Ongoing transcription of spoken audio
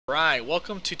Right,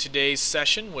 welcome to today's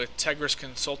session with Tegrous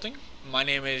Consulting. My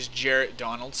name is Jarrett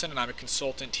Donaldson and I'm a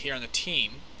consultant here on the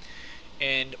team.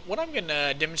 And what I'm going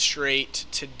to demonstrate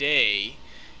today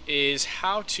is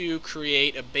how to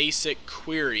create a basic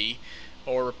query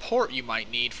or report you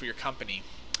might need for your company.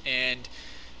 And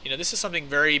this is something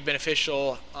very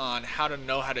beneficial on how to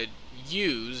know how to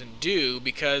use and do,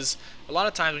 because a lot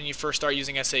of times when you first start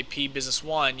using SAP Business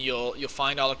One, you'll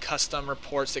find all the custom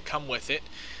reports that come with it.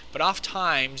 But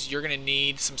oftentimes you're going to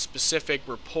need some specific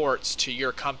reports to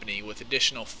your company with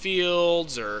additional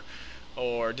fields or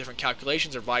different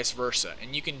calculations or vice versa.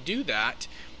 And you can do that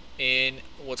in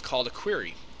what's called a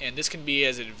query. And this can be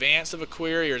as advanced of a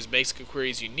query or as basic a query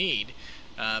as you need.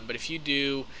 But if you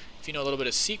know a little bit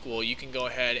of SQL, you can go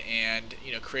ahead and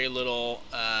create a little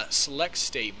select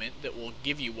statement that will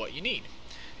give you what you need.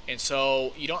 And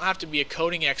so you don't have to be a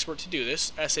coding expert to do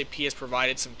this. SAP has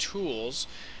provided some tools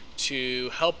to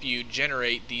help you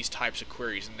generate these types of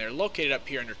queries, and they're located up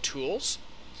here under Tools,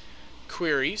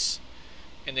 Queries,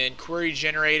 and then Query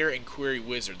Generator and Query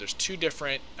Wizard. There's two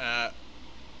different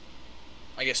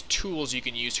tools you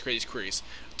can use to create these queries.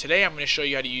 Today I'm going to show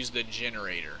you how to use the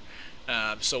generator.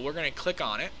 So we're going to click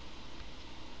on it,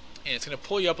 and it's going to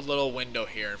pull you up a little window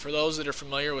here. And for those that are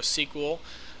familiar with SQL,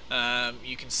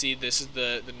 you can see this is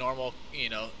the normal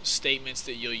statements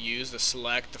that you'll use: the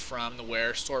select, the from, the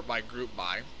where, sort by, group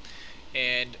by.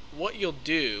 And what you'll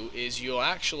do is you'll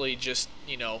actually just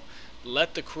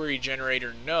let the query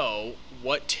generator know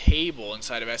what table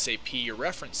inside of SAP you're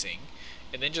referencing,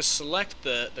 and then just select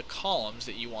the columns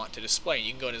that you want to display.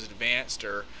 You can go as advanced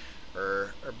or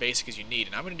basic as you need.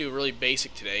 And I'm going to do really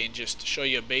basic today and just show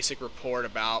you a basic report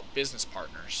about business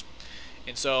partners.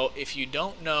 And so if you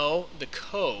don't know the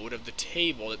code of the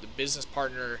table that the business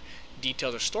partner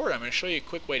details are stored, I'm going to show you a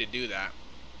quick way to do that.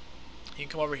 You can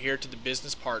come over here to the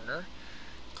business partner,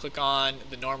 click on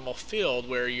the normal field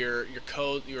where your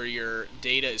code or your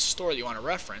data is stored that you want to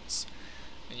reference,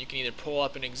 and you can either pull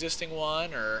up an existing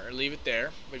one or leave it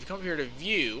there. But if you come over here to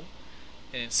View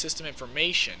and in System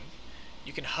Information,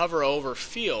 you can hover over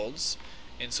fields,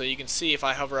 and so you can see if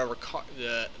I hover over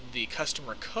the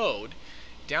customer code,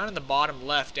 down in the bottom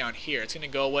left down here, it's going to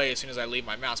go away as soon as I leave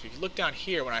my mouse. But if you look down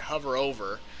here, when I hover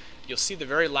over, you'll see the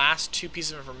very last two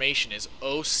pieces of information is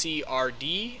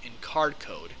OCRD and card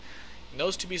code. And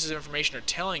those two pieces of information are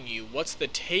telling you what's the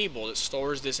table that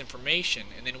stores this information,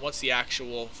 and then what's the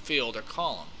actual field or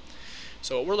column.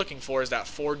 So what we're looking for is that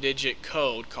 4-digit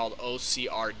code called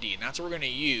OCRD, and that's what we're going to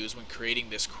use when creating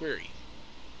this query.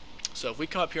 So if we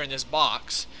come up here in this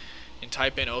box and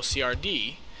type in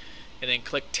OCRD and then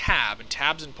click Tab, and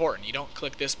Tab's important. You don't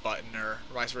click this button or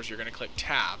vice versa, you're going to click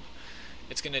Tab.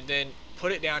 It's going to then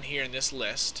put it down here in this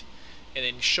list and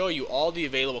then show you all the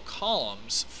available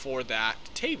columns for that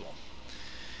table.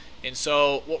 And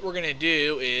so what we're going to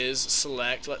do is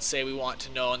select, let's say we want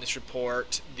to know in this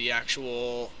report the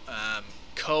actual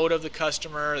code of the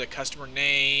customer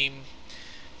name,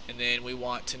 and then we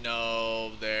want to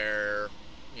know their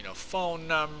phone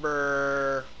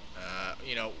number,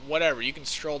 whatever. You can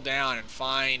scroll down and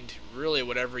find really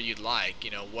whatever you'd like.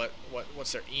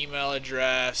 What's their email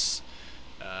address,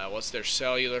 what's their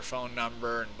cellular phone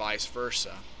number, and vice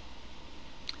versa.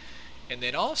 And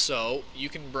then also you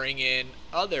can bring in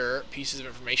other pieces of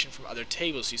information from other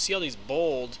tables. So you see all these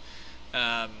bold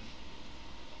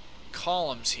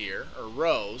columns here, or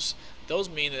rows. Those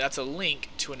mean that that's a link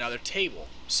to another table.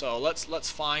 So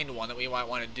let's find one that we might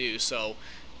want to do. So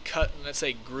let's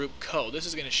say group code. This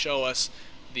is going to show us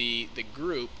the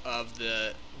group of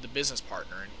the business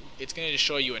partner, and it's going to just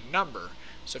show you a number.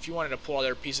 So if you wanted to pull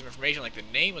other piece of information like the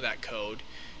name of that code,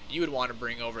 you would want to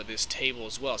bring over this table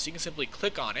as well. So you can simply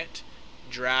click on it,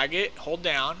 drag it, hold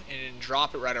down, and then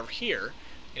drop it right over here,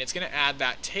 and it's going to add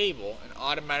that table and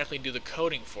automatically do the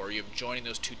coding for you of joining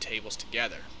those two tables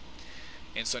together.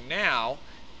 And so now,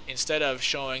 instead of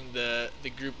showing the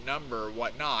group number or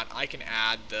whatnot, I can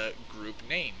add the group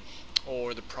name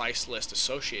or the price list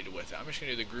associated with it. I'm just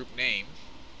going to do the group name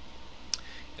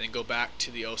and then go back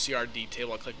to the OCRD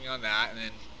table by clicking on that, and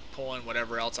then pull in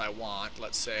whatever else I want.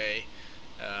 Let's say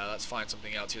let's find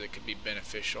something else here that could be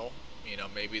beneficial.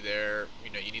 Maybe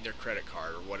you need their credit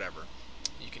card or whatever.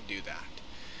 You can do that.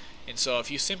 And so if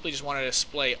you simply just want to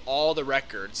display all the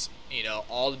records,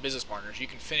 all the business partners, you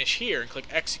can finish here and click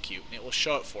Execute, and it will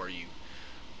show it for you.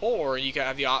 Or you can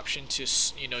have the option to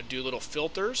do little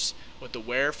filters with the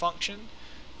where function.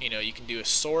 You can do a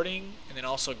sorting and then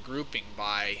also grouping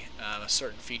by a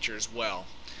certain feature as well.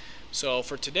 So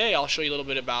for today, I'll show you a little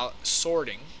bit about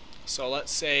sorting. So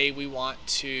let's say we want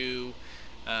to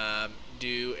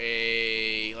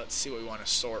let's see what we want to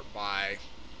sort by.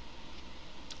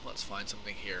 Let's find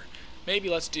something here. Maybe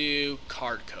let's do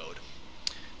card code.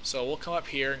 So we'll come up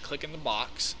here and click in the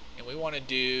box, and we want to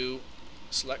do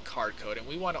select card code, and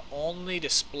we want to only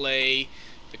display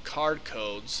the card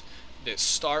codes that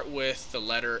start with the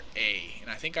letter A, and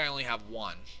I think I only have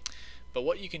one. But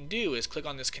what you can do is click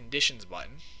on this conditions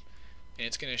button, and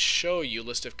it's going to show you a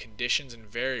list of conditions and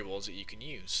variables that you can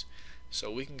use. So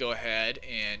we can go ahead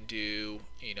and do,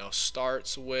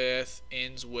 starts with,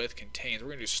 ends with, contains. We're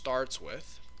going to do starts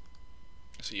with.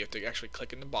 So you have to actually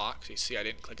click in the box. You see I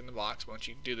didn't click in the box, but once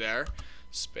you do there,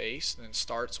 space, and then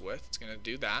starts with, it's going to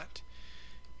do that.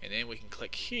 And then we can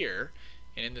click here,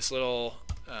 and in this little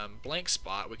blank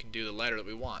spot we can do the letter that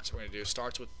we want. So we're going to do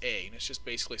starts with A, and it's just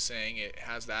basically saying it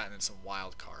has that and then some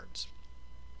wildcards.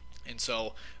 And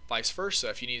so vice versa,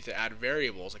 if you need to add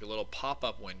variables, like a little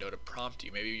pop-up window to prompt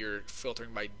you, maybe you're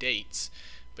filtering by dates,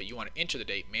 but you want to enter the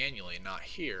date manually and not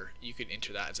here, you could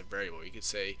enter that as a variable. You could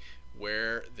say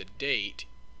where the date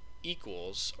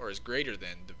equals or is greater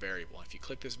than the variable. If you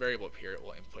click this variable up here, it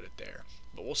will input it there.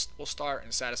 But we'll start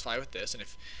and satisfy with this, and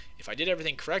if I did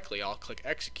everything correctly, I'll click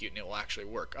execute and it will actually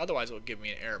work. Otherwise it will give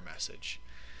me an error message.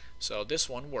 So this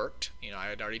one worked. I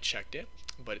had already checked it,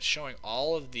 but it's showing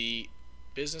all of the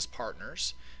business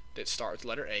partners that start with the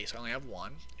letter A, so I only have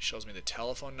one. It shows me the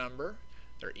telephone number,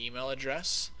 their email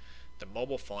address, the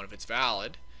mobile phone if it's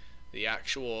valid, the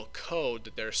actual code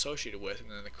that they're associated with, and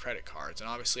then the credit cards. And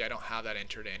obviously I don't have that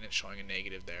entered in, it's showing a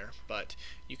negative there, but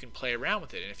you can play around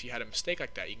with it, and if you had a mistake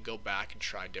like that, you can go back and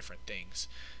try different things.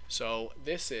 So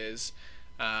this is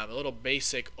a little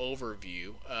basic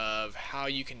overview of how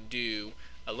you can do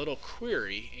a little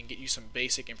query and get you some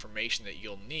basic information that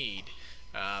you'll need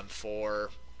for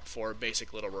a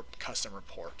basic little custom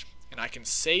report. And I can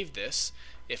save this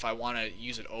if I want to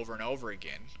use it over and over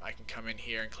again. I can come in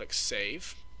here and click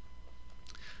save.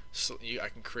 So I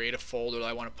can create a folder that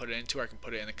I want to put it into, or I can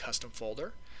put it in a custom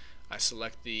folder. I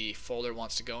select the folder it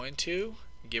wants to go into,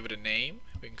 give it a name.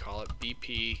 We can call it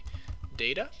BP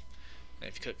data. And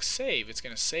if you click save, it's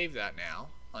going to save that now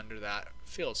under that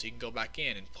field, so you can go back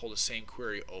in and pull the same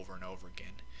query over and over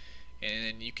again. And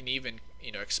then you can even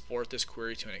export this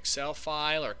query to an Excel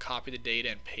file or copy the data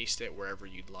and paste it wherever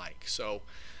you'd like. So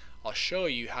I'll show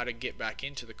you how to get back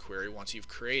into the query once you've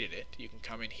created it. You can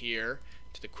come in here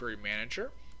to the query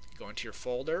manager, go into your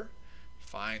folder,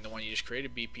 find the one you just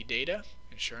created, BP data,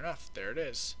 and sure enough, there it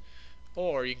is.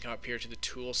 Or you can come up here to the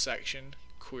tools section,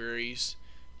 queries,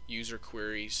 user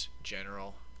queries,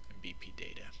 general, and BP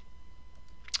data.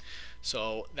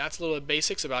 So that's a little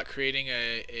basics about creating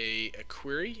a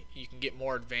query. You can get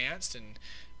more advanced and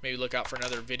maybe look out for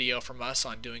another video from us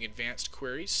on doing advanced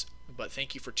queries. But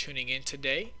thank you for tuning in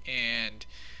today, and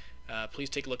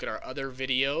please take a look at our other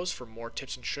videos for more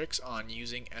tips and tricks on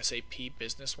using SAP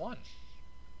Business One.